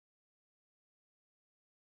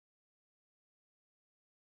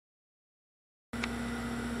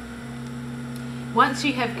Once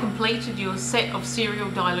you have completed your set of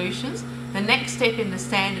cereal dilutions, the next step in the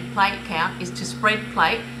standard plate count is to spread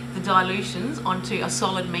plate the dilutions onto a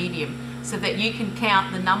solid medium so that you can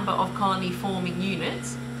count the number of colony forming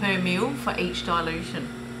units per mil for each dilution.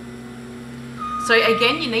 So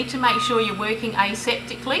again, you need to make sure you're working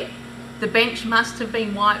aseptically. The bench must have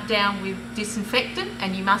been wiped down with disinfectant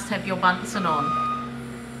and you must have your Bunsen on.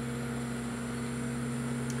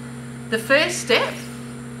 The first step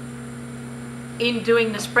in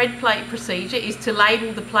doing the spread plate procedure is to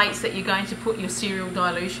label the plates that you're going to put your cereal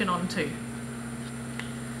dilution onto.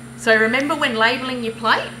 So remember, when labelling your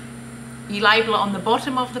plate, you label it on the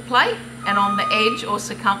bottom of the plate and on the edge or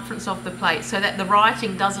circumference of the plate so that the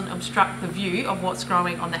writing doesn't obstruct the view of what's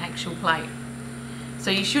growing on the actual plate. So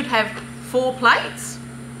you should have 4 plates.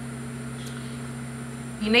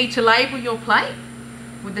 You need to label your plate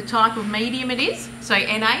with the type of medium it is, so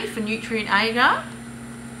NA for nutrient agar,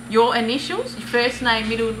 your initials, your first name,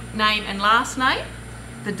 middle name and last name,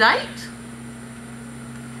 the date,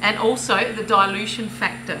 and also the dilution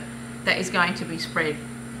factor that is going to be spread.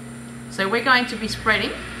 So we're going to be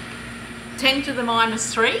spreading 10 to the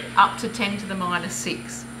minus 3 up to 10 to the minus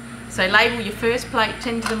 6. So label your first plate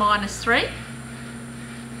 10 to the minus 3.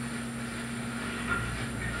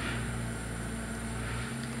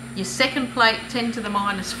 Your second plate 10 to the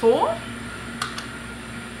minus 4.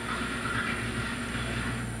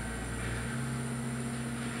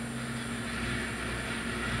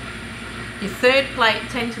 Your third plate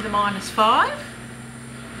 10 to the minus 5.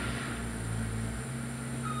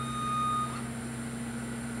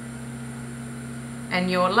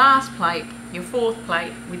 And your last plate, your fourth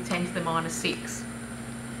plate, with 10 to the minus 6.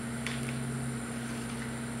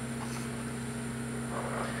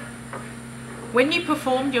 When you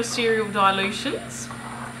performed your cereal dilutions,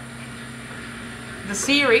 the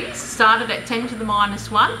series started at 10 to the minus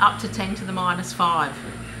 1 up to 10 to the minus 5.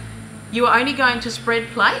 You are only going to spread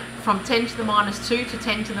plate from 10 to the minus 2 to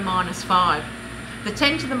 10 to the minus 5. The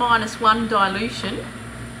 10 to the minus 1 dilution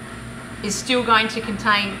is still going to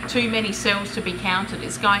contain too many cells to be counted.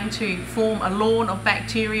 It's going to form a lawn of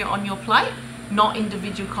bacteria on your plate, not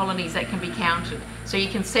individual colonies that can be counted. So you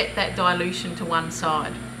can set that dilution to one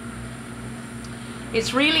side.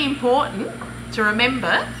 It's really important to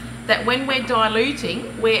remember that when we're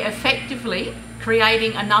diluting, we're effectively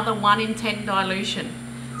creating another 1 in 10 dilution.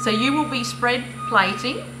 So you will be spread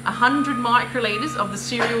plating 100 microlitres of the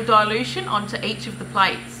cereal dilution onto each of the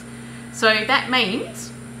plates. So that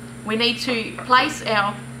means we need to place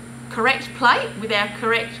our correct plate with our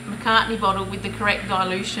correct McCartney bottle with the correct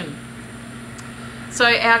dilution. So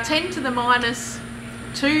our 10 to the minus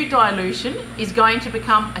 2 dilution is going to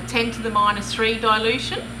become a 10 to the minus 3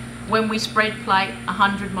 dilution when we spread plate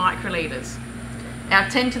 100 microlitres. Our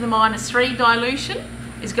 10 to the minus 3 dilution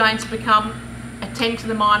is going to become a 10 to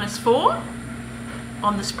the minus 4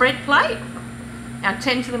 on the spread plate. Our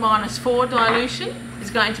 10 to the minus 4 dilution is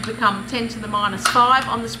going to become 10 to the minus 5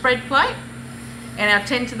 on the spread plate, and our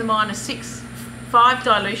 10 to the minus 5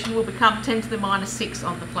 dilution will become 10 to the minus 6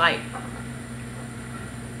 on the plate.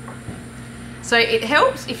 So it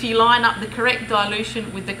helps if you line up the correct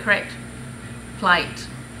dilution with the correct plate.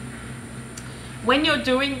 When you're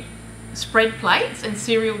doing spread plates and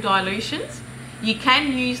cereal dilutions, you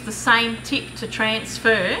can use the same tip to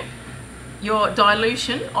transfer your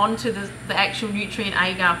dilution onto the actual nutrient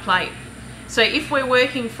agar plate. So if we're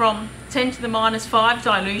working from 10 to the minus 5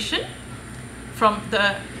 dilution, from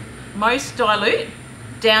the most dilute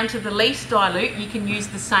down to the least dilute, you can use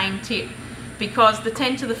the same tip, because the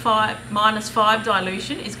 10 to the minus 5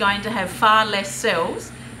 dilution is going to have far less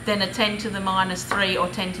cells than a 10 to the minus 3 or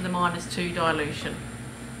 10 to the minus 2 dilution.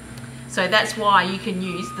 So that's why you can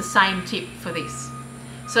use the same tip for this.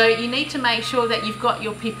 So you need to make sure that you've got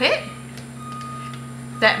your pipette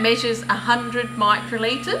that measures 100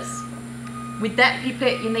 microlitres. With that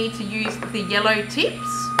pipette you need to use the yellow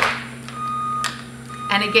tips,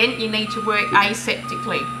 and again you need to work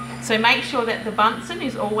aseptically. So make sure that the Bunsen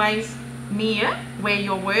is always near where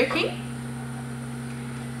you're working.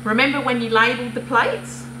 Remember, when you labelled the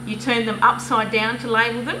plates, you turned them upside down to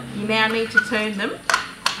label them. You now need to turn them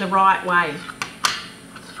the right way.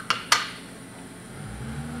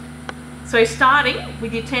 So starting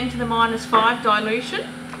with your 10 to the minus 5 dilution,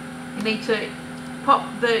 you need to pop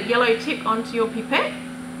the yellow tip onto your pipette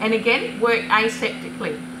and again work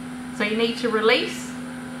aseptically. So you need to release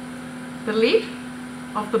the lid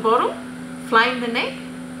of the bottle, flame the neck,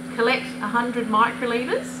 collect 100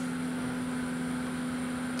 microlitres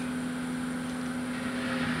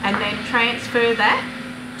and then transfer that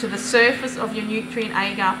to the surface of your nutrient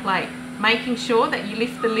agar plate, making sure that you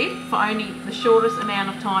lift the lid for only the shortest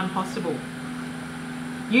amount of time possible.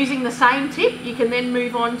 Using the same tip, you can then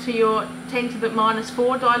move on to your 10 to the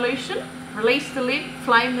 -4 dilution. Release the lid,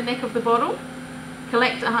 flame the neck of the bottle,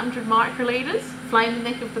 collect 100 microlitres, flame the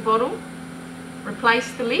neck of the bottle, replace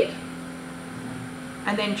the lid,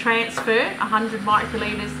 and then transfer 100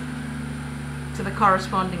 microlitres to the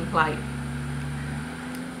corresponding plate.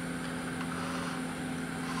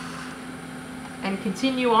 And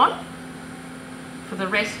continue on for the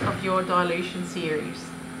rest of your dilution series.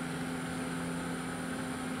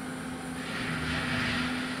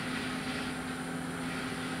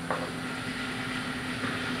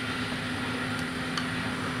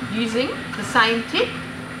 Using the same tip,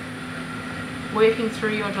 working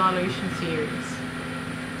through your dilution series.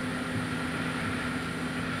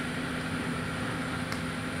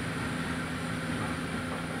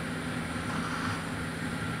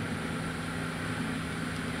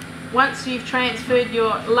 Once you've transferred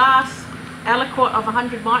your last aliquot of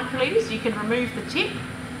 100 microlitres, you can remove the tip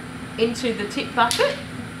into the tip bucket.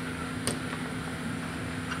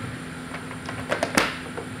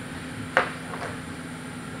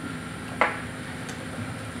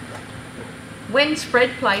 When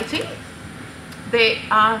spread plating, there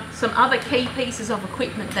are some other key pieces of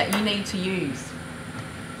equipment that you need to use.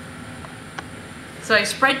 So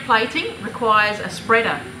spread plating requires a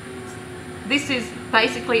spreader. This is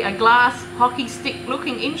basically a glass hockey stick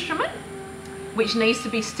looking instrument which needs to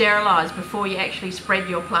be sterilised before you actually spread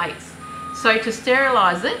your plates. So to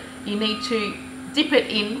sterilise it, you need to dip it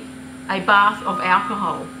in a bath of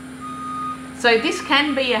alcohol. So this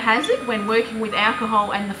can be a hazard when working with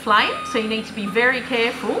alcohol and the flame, so you need to be very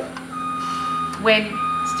careful when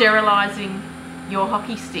sterilising your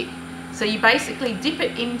hockey stick. So you basically dip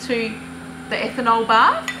it into the ethanol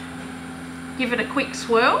bath, give it a quick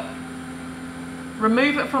swirl,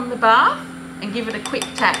 remove it from the bath and give it a quick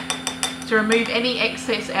tap to remove any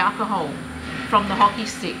excess alcohol from the hockey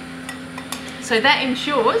stick. So that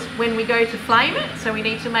ensures when we go to flame it, so we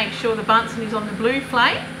need to make sure the Bunsen is on the blue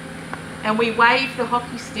flame, and we wave the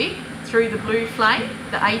hockey stick through the blue flame,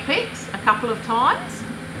 the apex, a couple of times,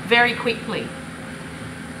 very quickly.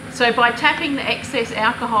 So by tapping the excess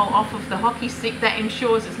alcohol off of the hockey stick, that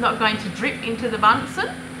ensures it's not going to drip into the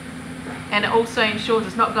Bunsen, and it also ensures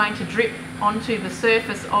it's not going to drip onto the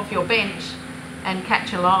surface of your bench and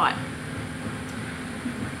catch alight.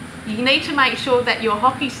 You need to make sure that your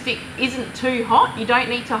hockey stick isn't too hot. You don't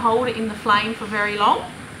need to hold it in the flame for very long.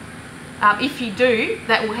 If you do,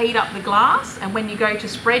 that will heat up the glass, and when you go to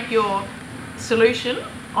spread your solution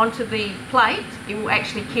onto the plate, it will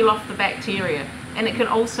actually kill off the bacteria, and it can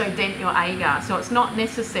also dent your agar. So it's not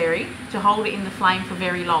necessary to hold it in the flame for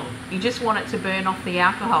very long. You just want it to burn off the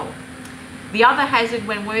alcohol. The other hazard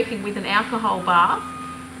when working with an alcohol bath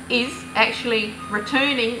is actually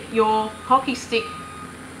returning your hockey stick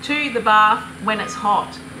to the bath when it's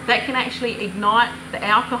hot. That can actually ignite the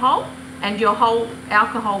alcohol, and your whole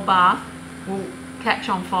alcohol bath will catch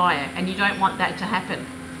on fire, and you don't want that to happen.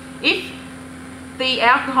 If the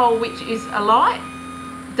alcohol, which is alight,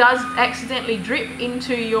 does accidentally drip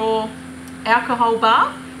into your alcohol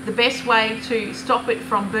bath, the best way to stop it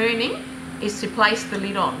from burning is to place the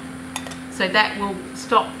lid on. So that will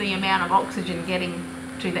stop the amount of oxygen getting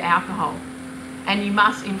to the alcohol. And you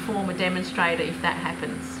must inform a demonstrator if that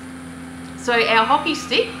happens. So our hockey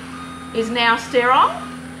stick is now sterile.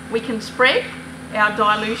 We can spread our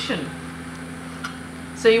dilution.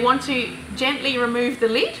 So you want to gently remove the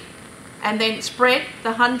lid and then spread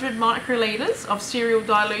the 100 microlitres of cereal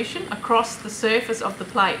dilution across the surface of the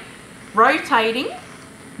plate, rotating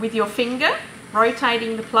with your finger,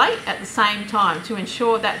 rotating the plate at the same time to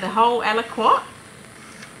ensure that the whole aliquot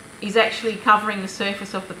is actually covering the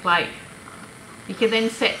surface of the plate. You can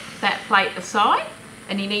then set that plate aside,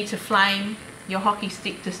 and you need to flame your hockey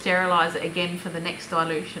stick to sterilise it again for the next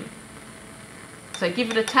dilution. So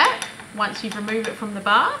give it a tap once you've removed it from the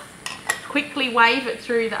bath. Quickly wave it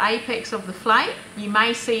through the apex of the flame. You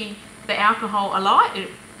may see the alcohol alight.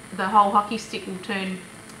 The whole hockey stick will turn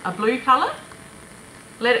a blue colour.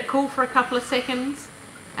 Let it cool for a couple of seconds,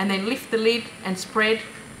 and then lift the lid and spread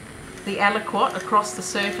the aliquot across the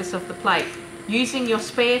surface of the plate, using your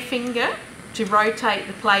spare finger to rotate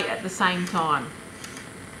the plate at the same time.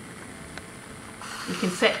 You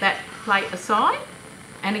can set that plate aside,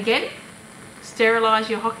 and again, sterilise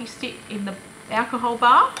your hockey stick in the alcohol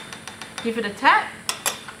bath, give it a tap,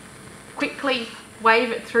 quickly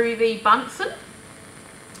wave it through the Bunsen,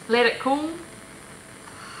 let it cool,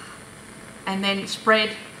 and then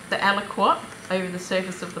spread the aliquot over the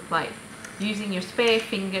surface of the plate, using your spare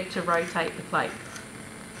finger to rotate the plate.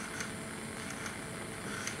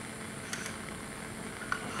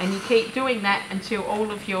 And you keep doing that until all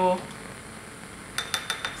of your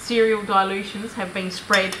cereal dilutions have been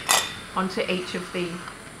spread onto each of the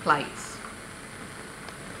plates.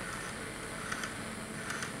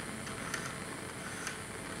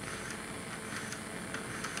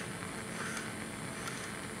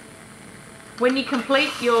 When you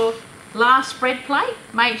complete your last spread plate,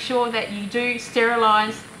 make sure that you do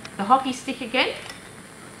sterilise the hockey stick again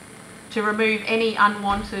to remove any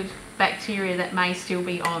unwanted bacteria that may still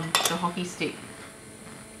be on the hockey stick.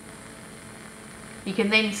 You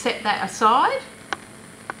can then set that aside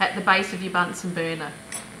at the base of your Bunsen burner.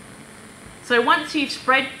 So once you've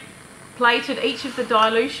spread plated each of the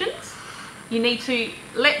dilutions, you need to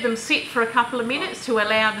let them sit for a couple of minutes to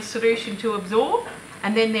allow the solution to absorb,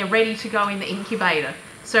 and then they're ready to go in the incubator.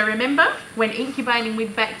 So remember, when incubating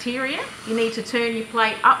with bacteria, you need to turn your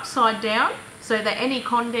plate upside down so that any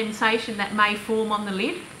condensation that may form on the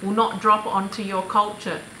lid will not drop onto your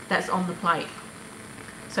culture that's on the plate.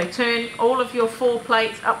 So turn all of your 4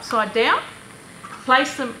 plates upside down,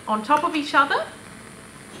 place them on top of each other,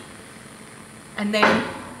 and then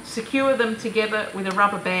secure them together with a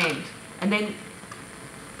rubber band. And then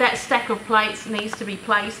that stack of plates needs to be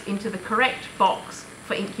placed into the correct box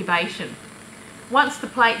for incubation. Once the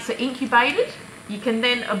plates are incubated, you can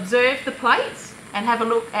then observe the plates and have a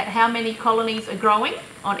look at how many colonies are growing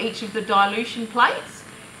on each of the dilution plates,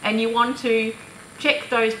 and you want to check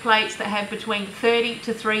those plates that have between 30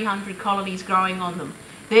 to 300 colonies growing on them.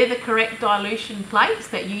 They're the correct dilution plates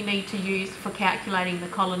that you need to use for calculating the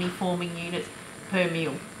colony forming units per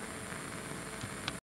meal.